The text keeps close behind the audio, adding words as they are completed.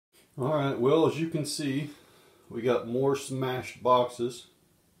Alright, well, as you can see, we got more smashed boxes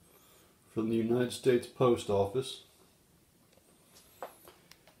from the United States Post Office.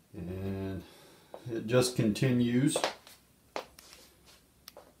 And it just continues.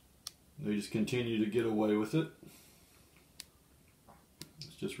 They just continue to get away with it.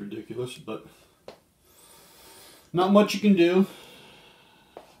 It's just ridiculous, but not much you can do.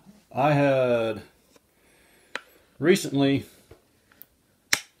 I had recently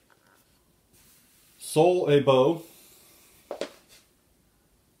sold a bow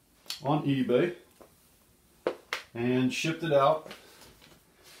on eBay and shipped it out,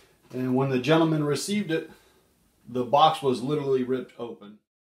 and when the gentleman received it, the box was literally ripped open.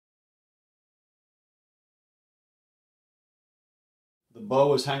 The bow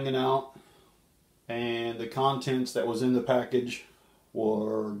was hanging out and the contents that was in the package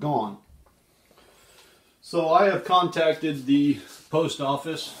were gone. So I have contacted the post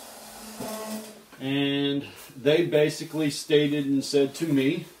office, and they basically stated and said to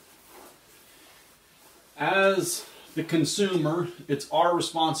me, as the consumer, it's our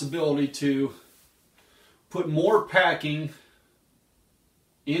responsibility to put more packing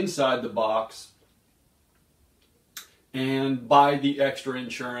inside the box and buy the extra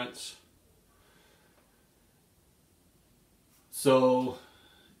insurance. So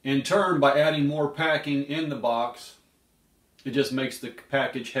in turn, by adding more packing in the box, it just makes the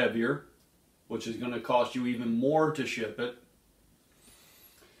package heavier, which is going to cost you even more to ship it.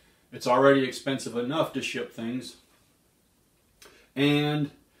 It's already expensive enough to ship things.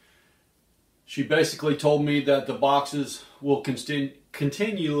 And she basically told me that the boxes will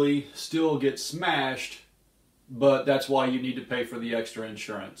continually still get smashed, but that's why you need to pay for the extra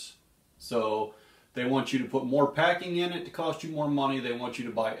insurance. So they want you to put more packing in it to cost you more money. They want you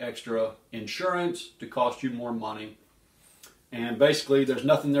to buy extra insurance to cost you more money. And basically, there's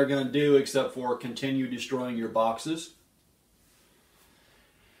nothing they're going to do except for continue destroying your boxes.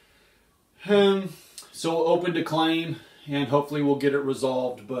 So open to claim, and hopefully we'll get it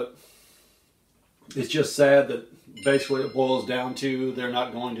resolved. But it's just sad that basically it boils down to they're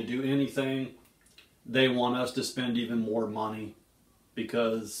not going to do anything. They want us to spend even more money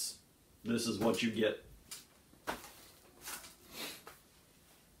because this is what you get.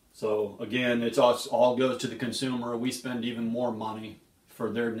 So again, it's all goes to the consumer. We spend even more money for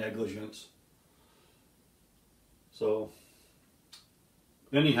their negligence. So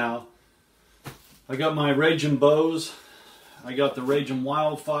anyhow, I got my Ragim bows. I got the Ragim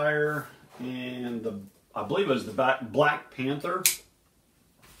Wildfire and I believe it was the Black Panther.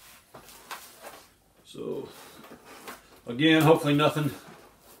 So again, hopefully nothing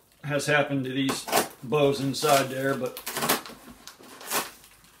has happened to these bows inside there, but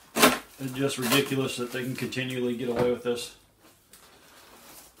it's just ridiculous that they can continually get away with this.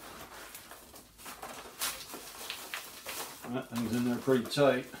 That thing's in there pretty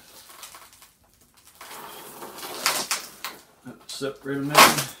tight. Separate them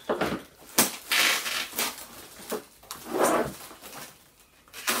out.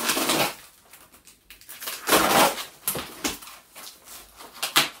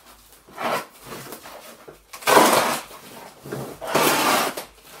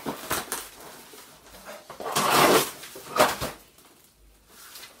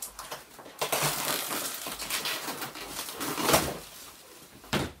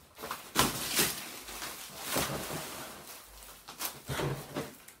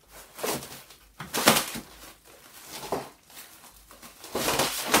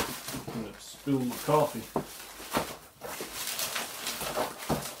 Spill my coffee.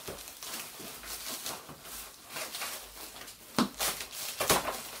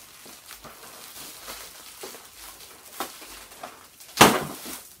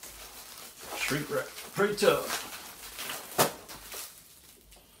 Shrink wrap, pretty tough.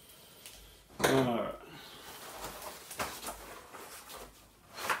 All right.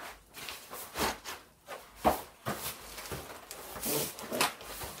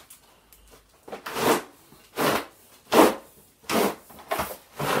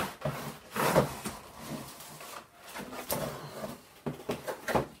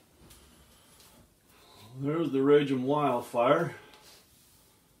 There's the Ragim Wildfire.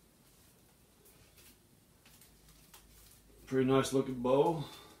 Pretty nice looking bow.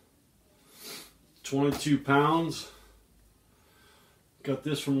 22 pounds. Got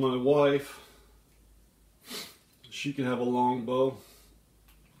this from my wife. She can have a long bow.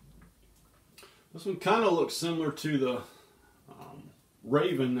 This one kind of looks similar to the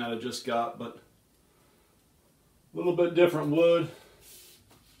Raven that I just got, but a little bit different wood.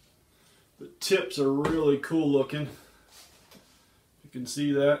 The tips are really cool looking. You can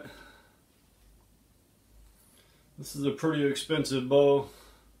see that. This is a pretty expensive bow.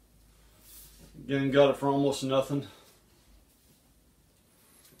 Again, got it for almost nothing.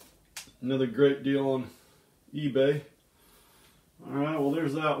 Another great deal on eBay. Alright, well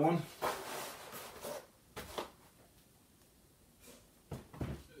there's that one.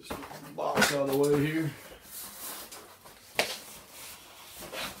 Just get the box out of the way here.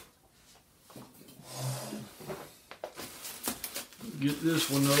 Get this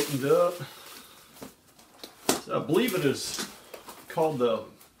one opened up. So I believe it is called the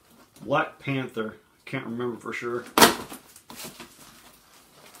Black Panther. I can't remember for sure.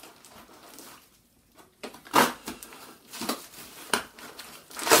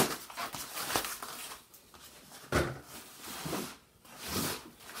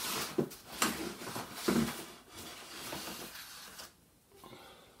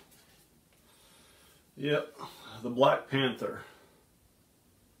 Yep, the Black Panther.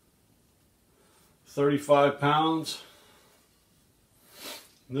 35 pounds.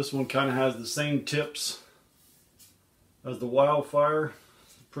 This one kind of has the same tips as the Wildfire.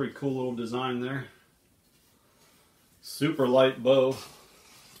 Pretty cool little design there. Super light bow.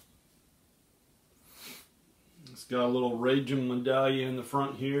 It's got a little Ragim medallion in the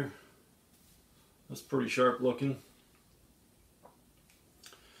front here. That's pretty sharp looking.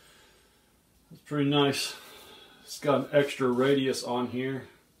 It's pretty nice. It's got an extra radius on here,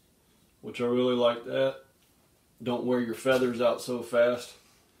 which I really like that. Don't wear your feathers out so fast.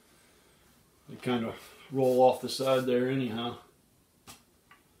 They kind of roll off the side there anyhow.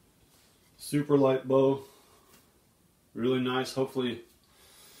 Super light bow. Really nice. Hopefully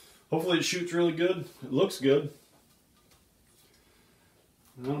it shoots really good. It looks good.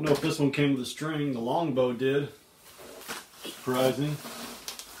 I don't know if this one came with a string. The longbow did. Surprising.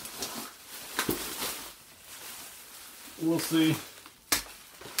 We'll see.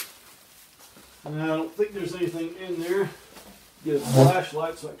 I don't think there's anything in there. Get a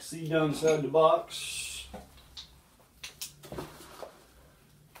flashlight so I can see down inside the box. I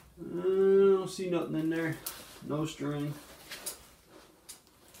don't see nothing in there. No string.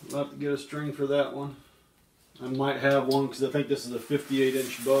 I'll have to get a string for that one. I might have one because I think this is a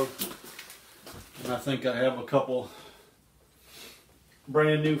 58-inch bow. And I think I have a couple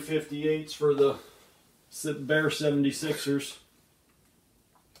brand new 58s for the Bear 76ers.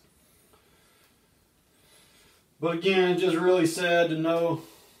 But again, just really sad to know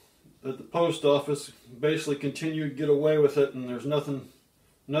that the post office basically continued to get away with it, and there's nothing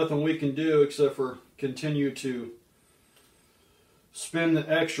we can do except for continue to spend the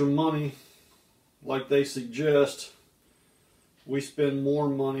extra money like they suggest. We spend more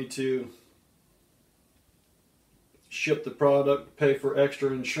money to ship the product, pay for extra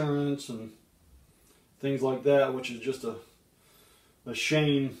insurance and things like that, which is just a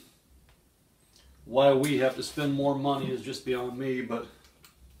shame. Why we have to spend more money is just beyond me, but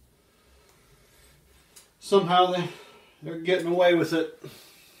somehow they're getting away with it.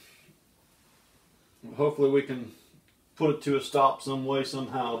 Hopefully we can put it to a stop some way,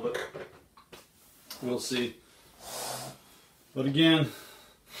 somehow, but we'll see. But again,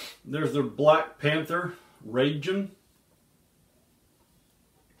 there's their Black Panther Ragim.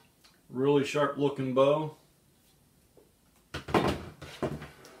 Really sharp looking bow.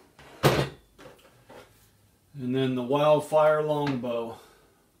 And then the Wildfire longbow.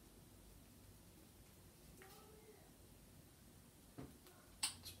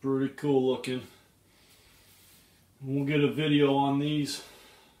 It's pretty cool looking. We'll get a video on these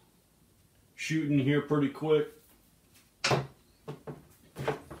shooting here pretty quick.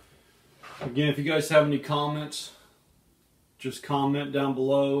 Again, if you guys have any comments, just comment down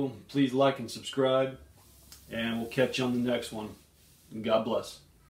below. Please like and subscribe. And we'll catch you on the next one. And God bless.